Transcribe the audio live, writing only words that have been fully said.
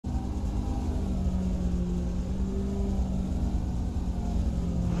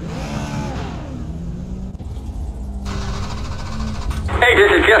Hey,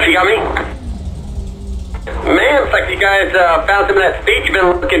 this is Jeff. You got me? Man, looks like you guys found some of that speed you've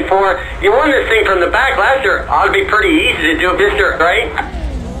been looking for. You won this thing from the back last year. Ought to be pretty easy to do this year, right?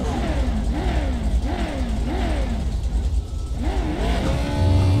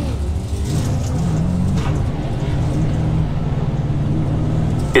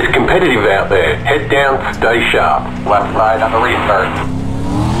 It's competitive out there. Head down, stay sharp. Left side on the restart.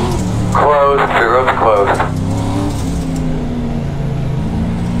 Closed, two roads closed.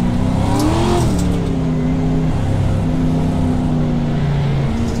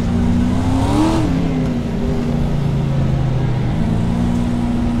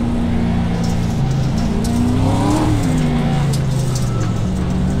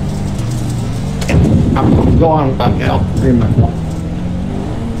 Go on back out.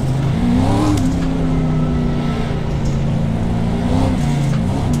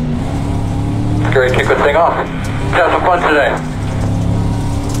 Great, kick this thing off. Have some fun today.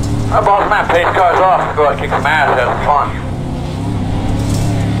 Our boss man pays cars off. Go out and kick some ass, have some fun.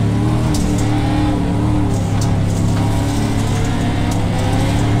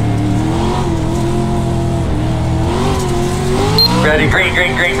 Ready, green,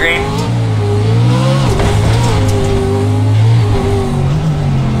 green, green, green.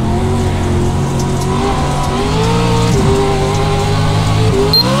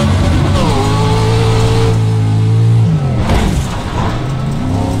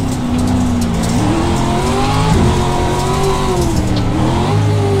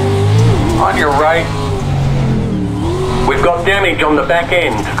 On your right. We've got damage on the back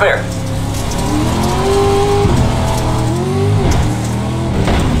end. Clear.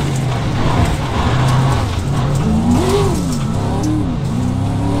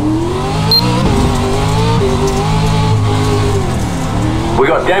 We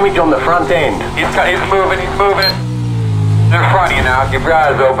got damage on the front end. He's moving, he's moving. They're in front of you now. Keep your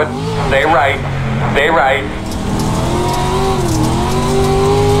eyes open. Stay right. Stay right.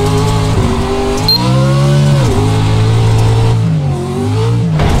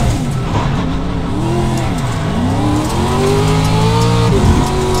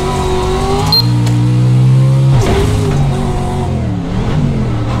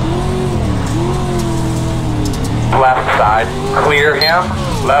 Left side. Clear him.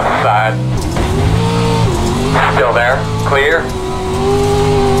 Left side. Still there. Clear.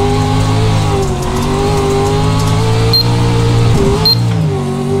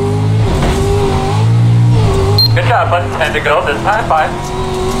 Good job, bud. 10 to go this time. 5.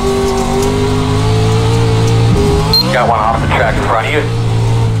 Got one off the track in front of you.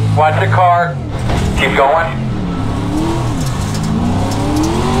 Watch the car. Keep going.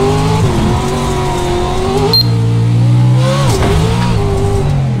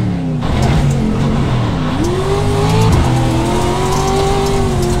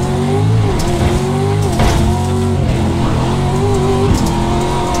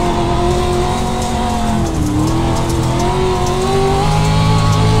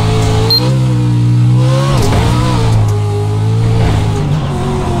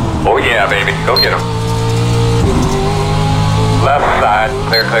 Yeah, baby. Go get him. Left side.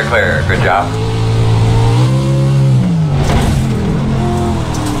 Clear, clear, clear. Good job.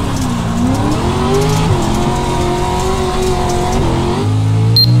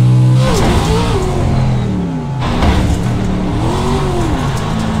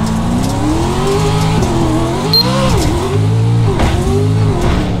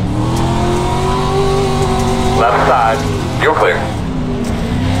 Left side. You're clear.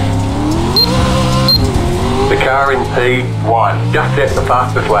 The car in P1 just set the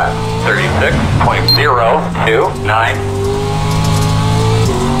fastest lap. 36.029.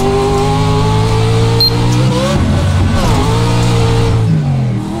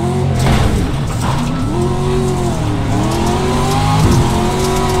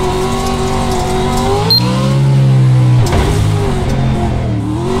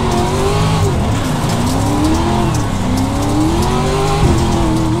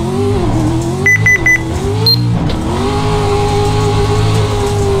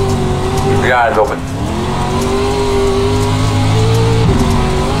 Your eyes open.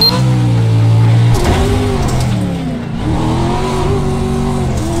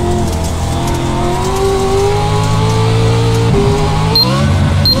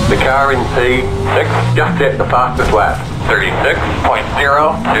 The car in P6 just set the fastest lap.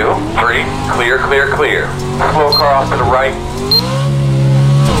 36.023. Clear, clear, clear. Slow car off to the right.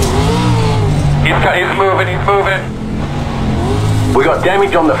 He's moving, he's moving. We got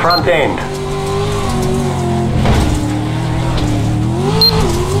damage on the front end.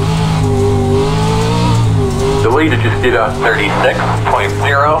 The leader just did a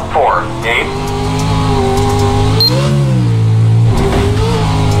 36.048.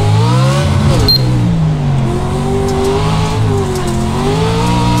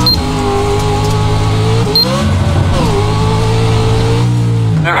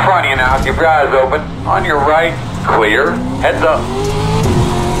 In front of you now, keep your eyes open. On your right, clear. Heads up.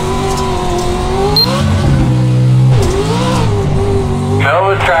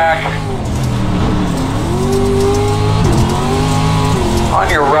 Middle of the track. On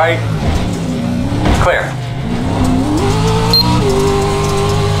your right, clear.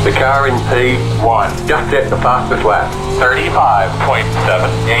 The car in P1 just set the fastest lap.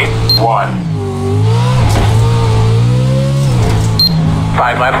 35.781.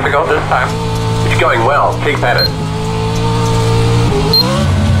 5 laps to go this time. It's going well. Keep at it.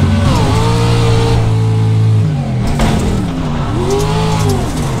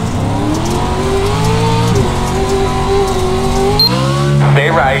 Stay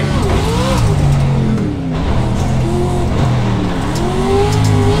right.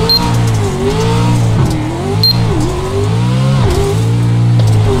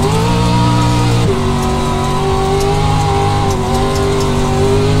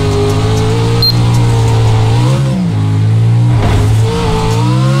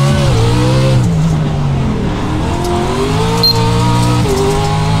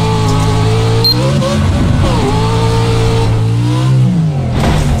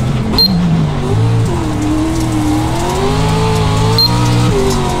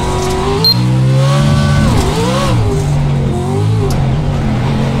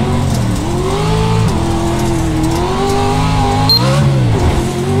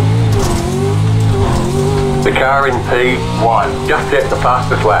 The car in P1 just set the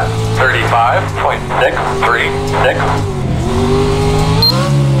fastest lap. 35.636.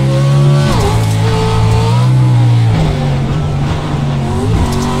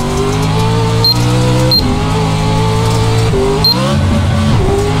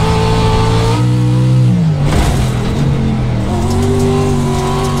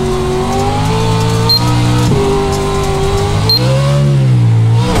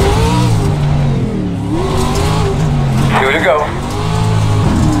 Two to go.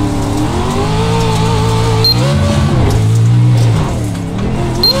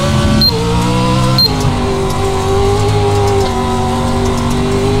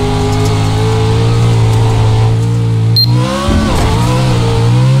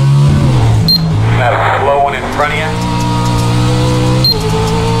 That a slow one in front of you.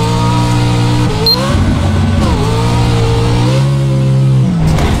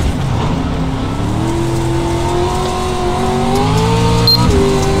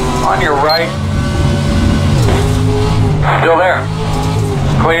 On your right. Still there.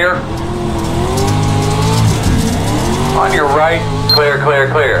 Clear. On your right. Clear, clear,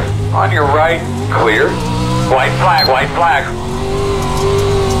 clear. On your right. Clear. White flag, white flag.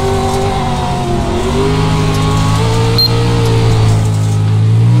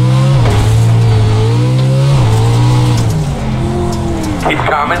 Keep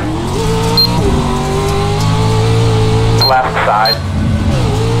coming. Left side.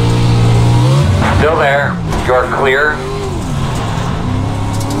 Still there. You're clear.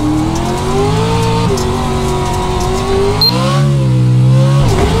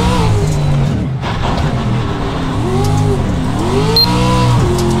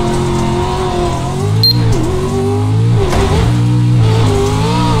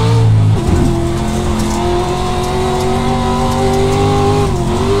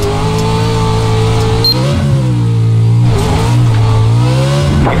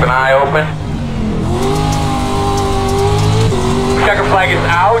 Keep an eye open. Checker flag is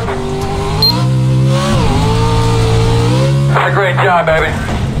out. That's a great job, baby.